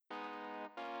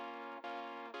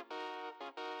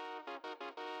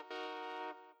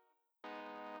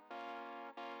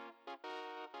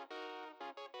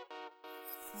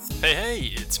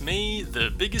Hey, it's me,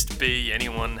 the biggest bee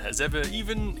anyone has ever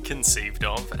even conceived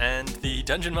of, and the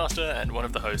Dungeon Master and one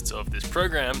of the hosts of this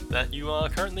program that you are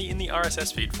currently in the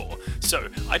RSS feed for. So,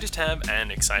 I just have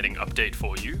an exciting update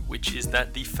for you, which is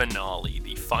that the finale,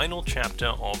 the final chapter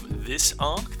of this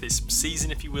arc, this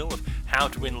season, if you will, of How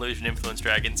to Win Illusion Influence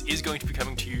Dragons, is going to be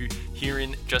coming to you here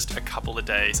in just a couple of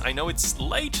days. I know it's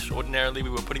late. Ordinarily, we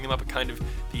were putting them up at kind of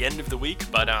the end of the week,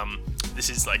 but this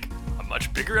is like a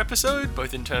much bigger episode,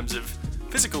 both in terms of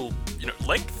physical,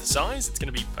 length, size. It's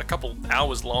going to be a couple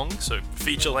hours long, so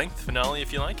feature length finale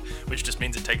if you like, which just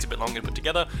means it takes a bit longer to put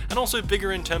together, and also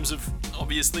bigger in terms of,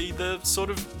 obviously, the sort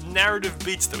of narrative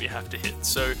beats that we have to hit.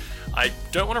 So I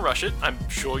don't want to rush it. I'm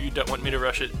sure you don't want me to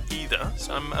rush it either,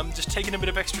 so I'm just taking a bit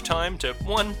of extra time to,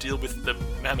 one, deal with the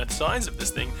mammoth size of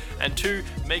this thing, and two,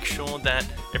 make sure that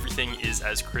everything is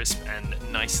as crisp and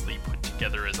nicely put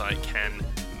together as I can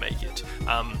make it.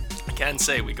 I can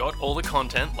say we got all the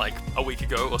content like a week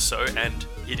ago or so, and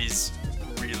it is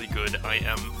really good. I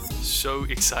am so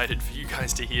excited for you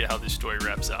guys to hear how this story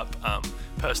wraps up.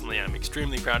 Personally, I'm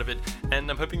extremely proud of it, and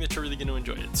I'm hoping that you're really going to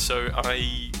enjoy it. So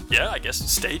I guess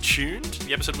stay tuned.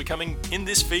 The episode will be coming in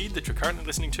this feed that you're currently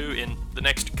listening to in the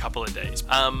next couple of days.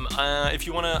 If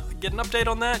you want to get an update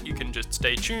on that, you can just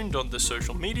stay tuned on the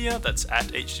social media. That's at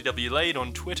HTWLade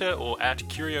on Twitter or at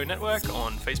Curio Network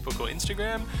on Facebook or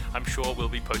Instagram. I'm sure we'll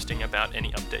be posting about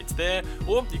any updates there,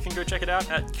 or you can go check it out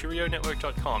at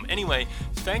curionetwork.com. Anyway,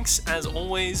 thanks as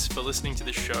always for listening to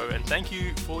this show, and thank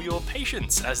you for your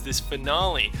patience as this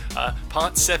finale,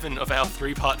 part 7 of our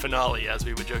 3-part finale, as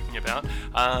we were joking about,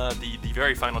 the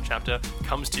very final chapter,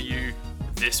 comes to you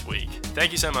this week.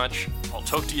 Thank you so much. I'll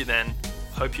talk to you then.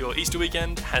 Hope your Easter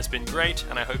weekend has been great,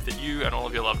 and I hope that you and all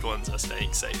of your loved ones are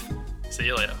staying safe. See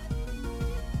you later.